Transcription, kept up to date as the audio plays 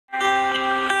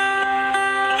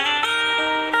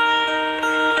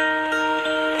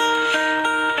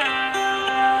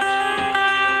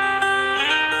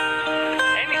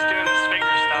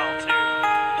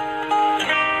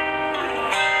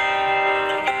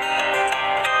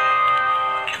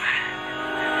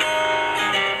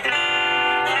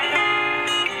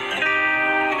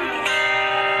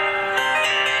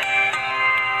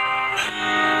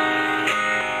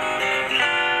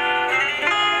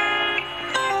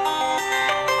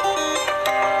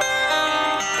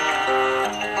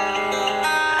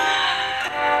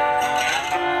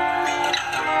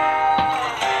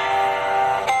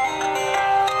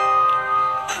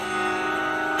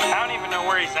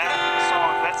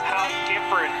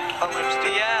Alip's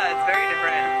different. Yeah, it's very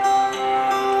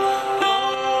different.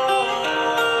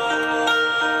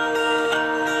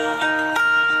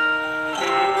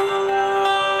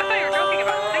 I thought you were joking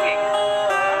about singing.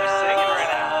 I'm singing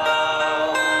right now.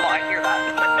 Well, I hear that.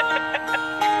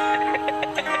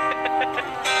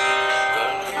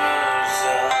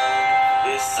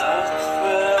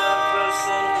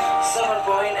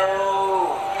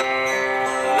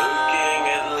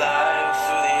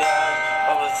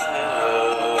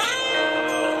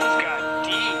 It's got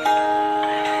deep.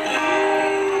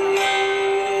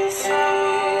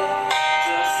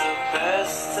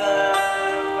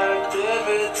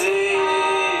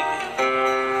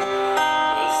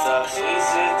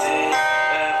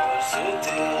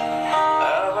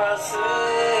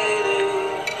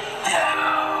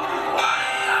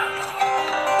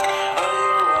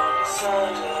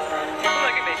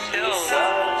 Look at me chills.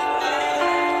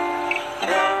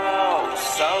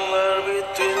 Somewhere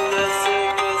between the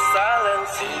secret, silent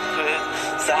secret,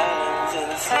 silence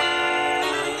and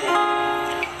sleep.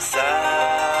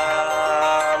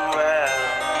 Somewhere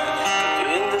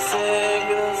between the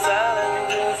secret,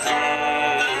 silence and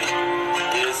sleep.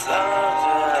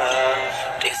 Disorder,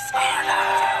 disorder,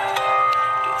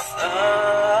 disorder.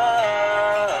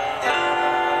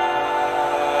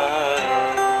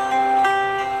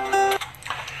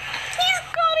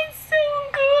 God, it's so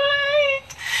good.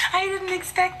 I didn't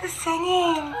expect the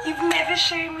singing. You've never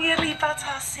shown me Alip Ba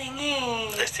Ta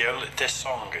singing. This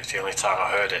song is the only time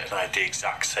I heard it, and I had the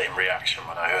exact same reaction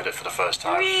when I heard it for the first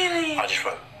time. Really? I just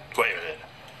went, wait a minute.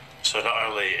 So not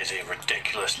only is he a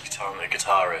ridiculously talented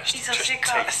guitarist, He's just also taking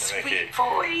got a the sweet mickey,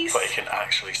 voice. but he can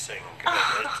actually sing,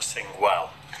 sing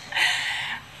well.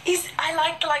 I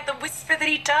like the whisper that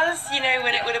he does, you know,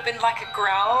 when it would have been like a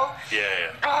growl.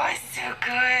 Yeah. Oh, it's so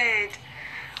good.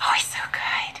 Oh, it's so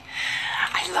good.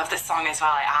 I love the song as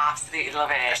well. I absolutely love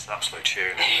It's it. an absolute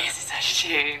tune. It is such a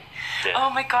tune. Yeah. Oh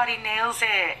my God, he nails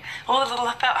it. All the little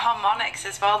harmonics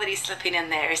as well that he's slipping in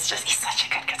there. It's just, he's such a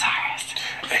good guitarist.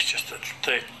 It's just that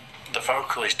the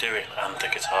vocal he's doing and the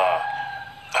guitar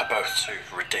are both two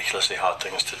ridiculously hard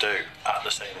things to do at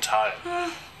the same time.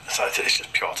 So it's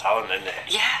just pure talent, isn't it?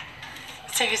 Yeah,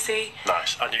 seriously.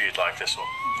 Nice. I knew you'd like this one.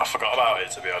 I forgot about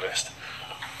it, to be honest.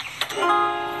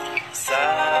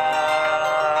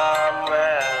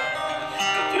 Somewhere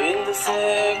between the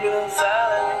secret,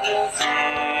 silence and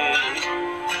sleep.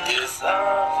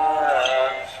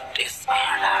 Disorder,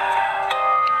 disorder,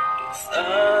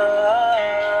 disorder.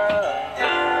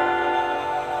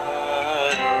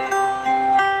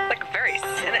 Like very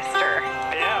sinister.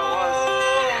 Yeah, it was.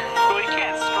 Well, you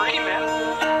can't scream it.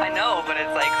 I know, but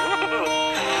it's like, ooh.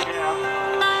 Yeah.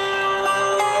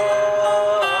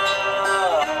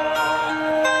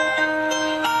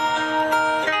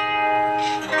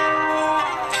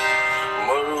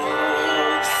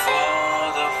 Root for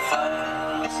the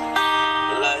fires,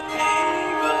 light me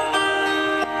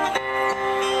burn.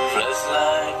 Fresh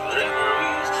like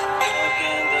reveries, dark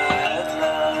in the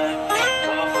headlight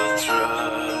of a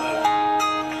truck.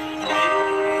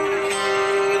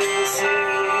 Really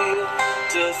see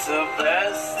just the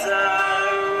best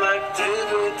time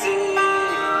activity.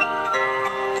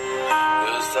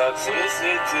 This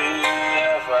toxicity,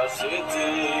 ever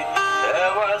city,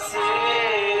 ever see.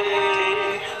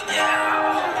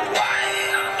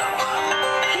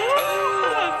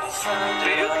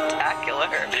 Spectacular.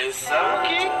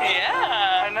 Spooky?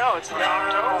 Yeah. I know, it's in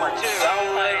October too. I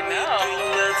know.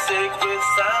 That sacred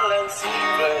silent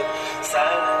secret,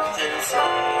 silent and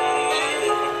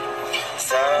sweet.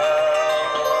 Somewhere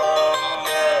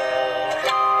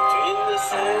between the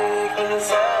sacred,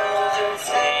 silent and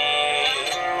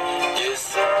sweet.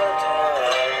 Disorder,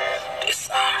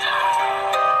 disorder,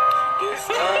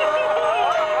 disorder.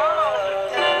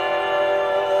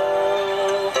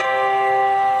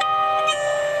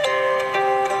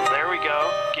 There we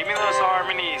go. Give me those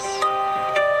harmonies.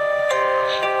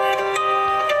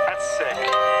 That's sick.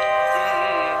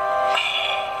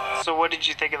 So what did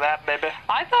you think of that, baby?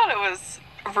 I thought it was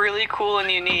really cool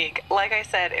and unique. Like I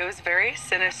said, it was very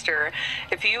sinister.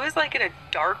 If he was like in a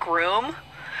dark room,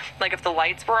 like if the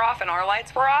lights were off and our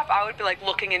lights were off, I would be like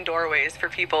looking in doorways for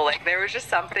people. Like there was just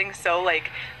something so like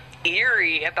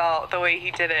eerie about the way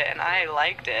he did it, and I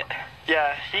liked it.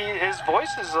 Yeah, his voice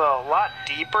is a lot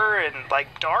deeper and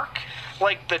like dark.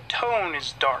 Like the tone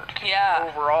is dark. Yeah.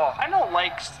 Overall, I don't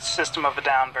like System of a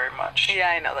Down very much. Yeah,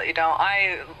 I know that you don't.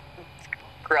 I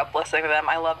grew up listening to them.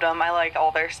 I loved them. I like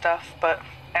all their stuff, but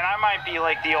And I might be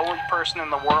like the only person in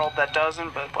the world that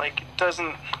doesn't, but like it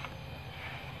doesn't.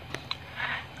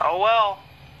 Oh well.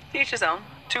 each his own.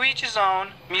 To each his own.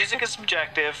 Music is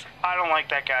subjective. I don't like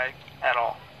that guy at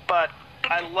all. But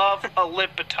I love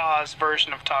Alip Ba Ta's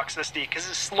version of Toxicity because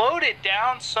it slowed it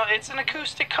down. So it's an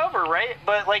acoustic cover, right?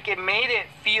 But like it made it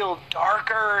feel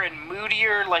darker and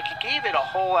moodier. Like it gave it a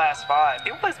whole ass vibe.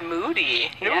 It was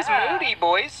moody. It was moody,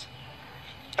 boys.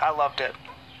 I loved it.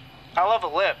 I love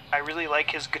Alip. I really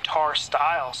like his guitar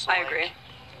style. So I agree.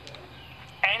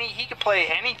 He could play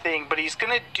anything, but he's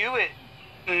gonna do it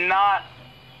not.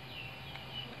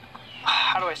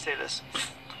 How do I say this?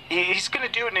 He's gonna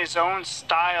do it in his own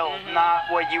style, not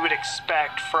what you would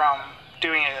expect from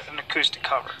doing an acoustic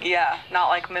cover. Yeah, not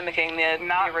like mimicking the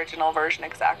original version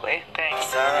exactly. Thanks.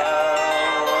 Somewhere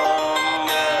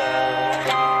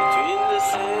between the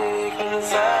sacred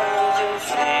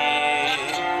silence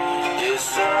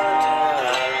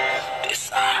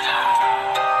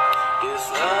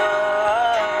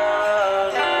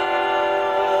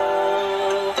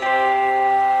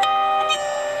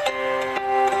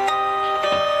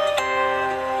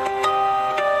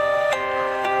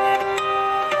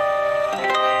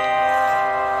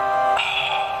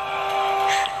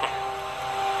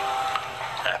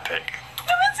Epic.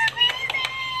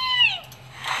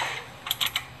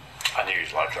 I knew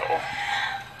you'd like that one.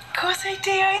 Of course I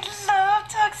do. I love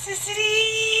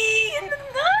Toxicity. And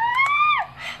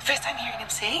first time hearing him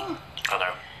sing. I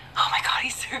know. Oh my god,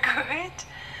 he's so good.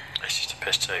 It's just a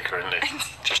piss taker, isn't it?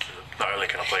 Just not only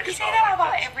can I play You say guitar. that about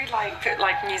like this.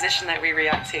 every musician that we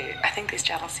react to. I think there's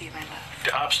jealousy in my love.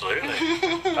 Yeah, absolutely.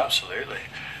 Absolutely.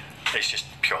 It's just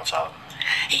pure talent.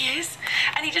 He is,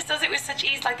 and he just does it with such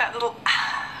ease, like that little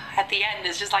at the end.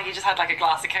 It's just like he just had like a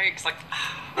glass of Coke. It's like.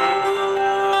 I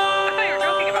thought you were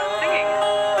joking about singing.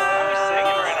 I'm just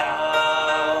singing right now.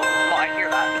 Well, I hear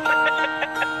that.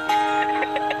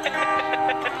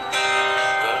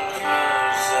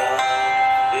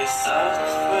 It's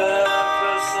software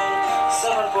person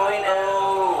 7.0.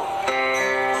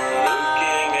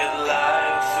 Looking at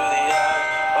life through the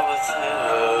eye of a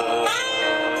terror.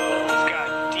 It's got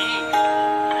deep.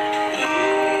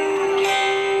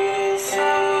 Easy,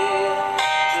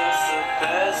 just the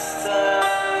best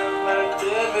time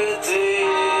activity.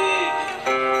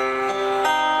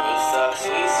 With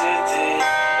toxicity,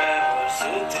 ever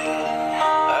city,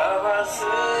 ever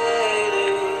city.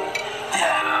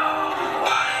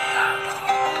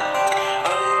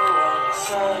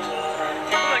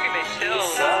 Look at me,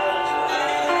 chills.